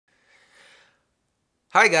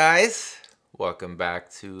Hi guys, welcome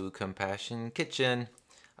back to Kompassion Kitchen.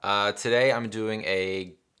 Today I'm doing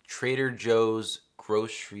a Trader Joe's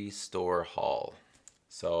grocery store haul.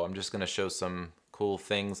 So I'm just gonna show some cool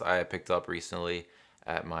things I picked up recently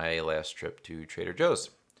at my last trip to Trader Joe's.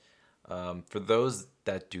 For those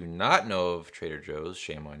that do not know of Trader Joe's,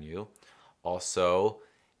 shame on you. Also,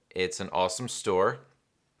 it's an awesome store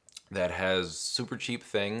that has super cheap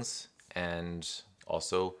things and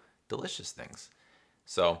also delicious things.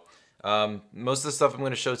 So, most of the stuff I'm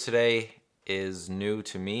going to show today is new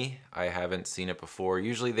to me. I haven't seen it before.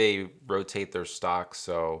 Usually they rotate their stock,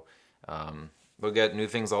 so we'll get new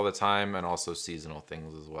things all the time and also seasonal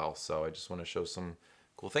things as well. So I just want to show some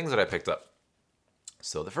cool things that I picked up.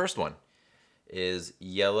 So the first one is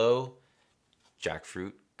yellow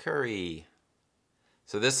jackfruit curry.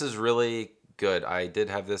 So this is really good. I did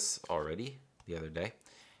have this already the other day,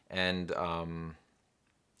 and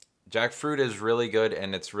jackfruit is really good,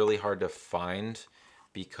 and it's really hard to find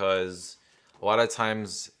because a lot of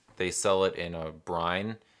times they sell it in a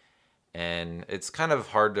brine, and it's kind of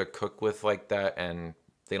hard to cook with like that, and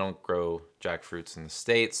they don't grow jackfruits in the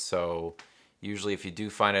States, so usually if you do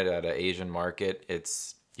find it at an Asian market,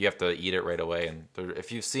 you have to eat it right away, and if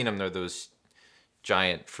you've seen them, they're those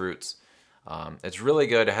giant fruits. It's really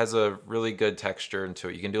good. It has a really good texture into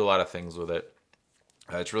it. You can do a lot of things with it.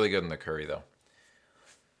 It's really good in the curry though.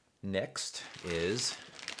 Next is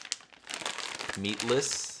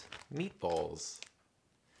meatless meatballs.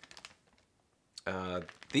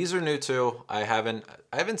 These are new too. I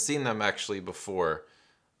haven't seen them actually before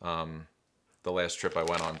the last trip I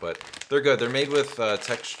went on, but they're good. They're made with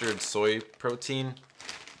textured soy protein,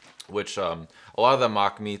 which a lot of the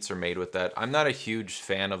mock meats are made with that. I'm not a huge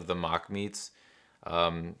fan of the mock meats.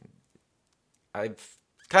 I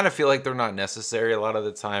kind of feel like they're not necessary a lot of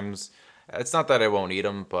the times. It's not that I won't eat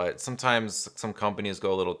them, but sometimes some companies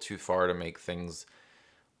go a little too far to make things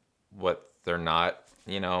what they're not,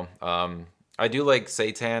 you know. I do like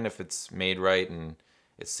seitan if it's made right and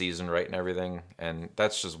it's seasoned right and everything, and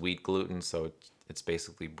that's just wheat gluten, so it's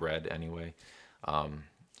basically bread anyway.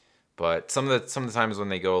 But some of the times when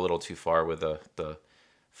they go a little too far with the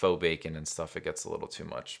faux bacon and stuff, it gets a little too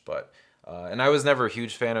much. But and I was never a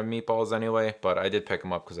huge fan of meatballs anyway, but I did pick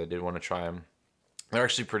them up because I did want to try them. They're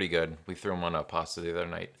actually pretty good. We threw them on a pasta the other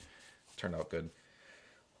night. Turned out good.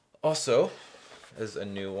 Also, as a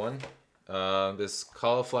new one, this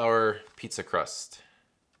cauliflower pizza crust.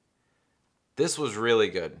 This was really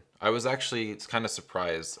good. I was actually kind of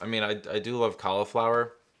surprised. I mean, I do love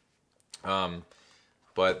cauliflower,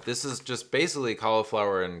 but this is just basically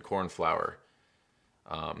cauliflower and corn flour.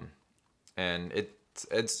 And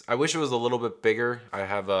it's I wish it was a little bit bigger. I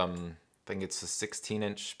have I think it's a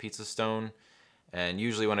 16-inch pizza stone. And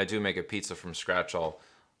usually when I do make a pizza from scratch, I'll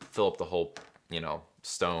fill up the whole,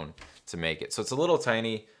 stone to make it. So it's a little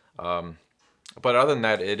tiny, but other than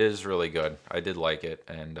that, it is really good. I did like it,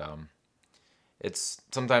 and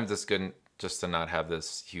sometimes it's good just to not have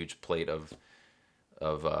this huge plate of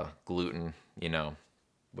gluten,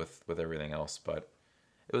 with everything else. But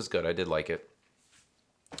it was good. I did like it.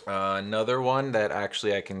 Another one that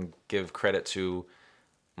actually I can give credit to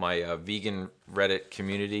my vegan Reddit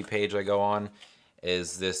community page I go on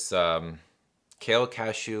is this kale,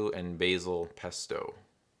 cashew, and basil pesto.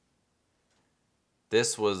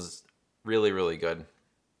 This was really, really good.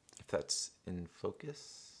 If that's in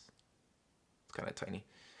focus. It's kind of tiny.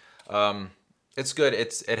 It's good.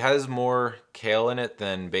 It has more kale in it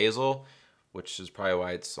than basil, which is probably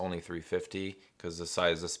why it's only $3.50, because the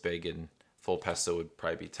size this big and full pesto would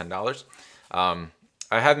probably be $10. I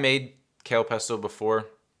have made kale pesto before.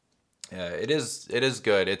 It is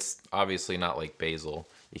good. It's obviously not like basil.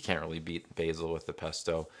 You can't really beat basil with the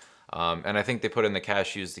pesto. And I think they put in the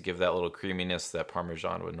cashews to give that little creaminess that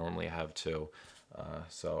Parmesan would normally have too.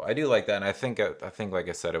 So I do like that, and I think like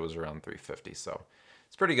I said, it was around $3.50. So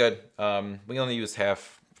it's pretty good. We only used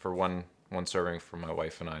half for one serving for my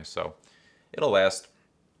wife and I, so it'll last.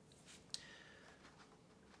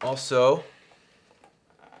 Also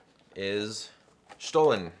is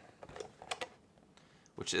Stollen,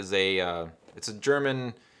 which is it's a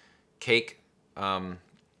German cake. I'm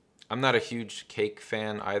not a huge cake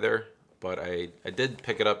fan either, but I did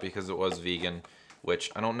pick it up because it was vegan,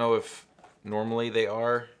 which I don't know if normally they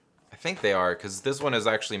are. I think they are, because this one is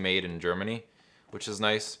actually made in Germany, which is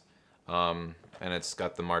nice. And it's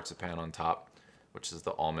got the marzipan on top, which is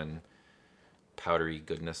the almond powdery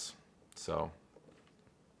goodness. So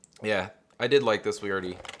yeah, I did like this. We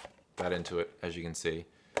already got into it, as you can see.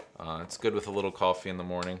 It's good with a little coffee in the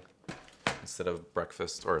morning instead of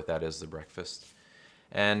breakfast, or that is the breakfast.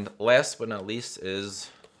 And last but not least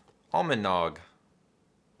is almond nog.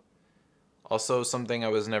 Also, something I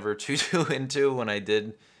was never too into when I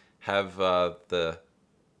did have the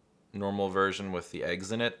normal version with the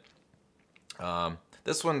eggs in it.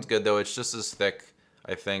 This one's good though. It's just as thick,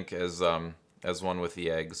 I think, as one with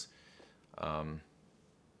the eggs.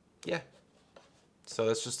 Yeah. So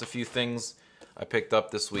that's just a few things I picked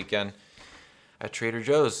up this weekend at Trader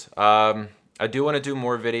Joe's. I do want to do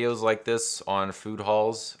more videos like this on food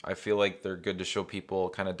hauls. I feel like they're good to show people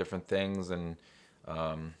kind of different things and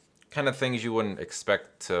kind of things you wouldn't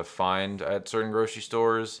expect to find at certain grocery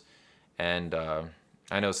stores. And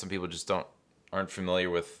I know some people just aren't familiar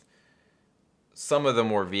with some of the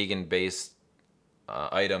more vegan-based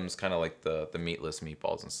items, kind of like the meatless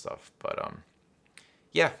meatballs and stuff. But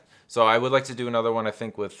yeah. So I would like to do another one, I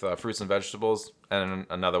think, with fruits and vegetables, and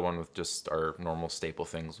another one with just our normal staple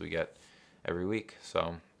things we get every week. So,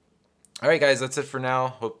 all right, guys, that's it for now.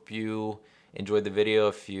 Hope you enjoyed the video.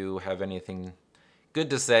 If you have anything good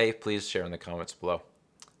to say, please share in the comments below.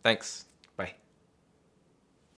 Thanks.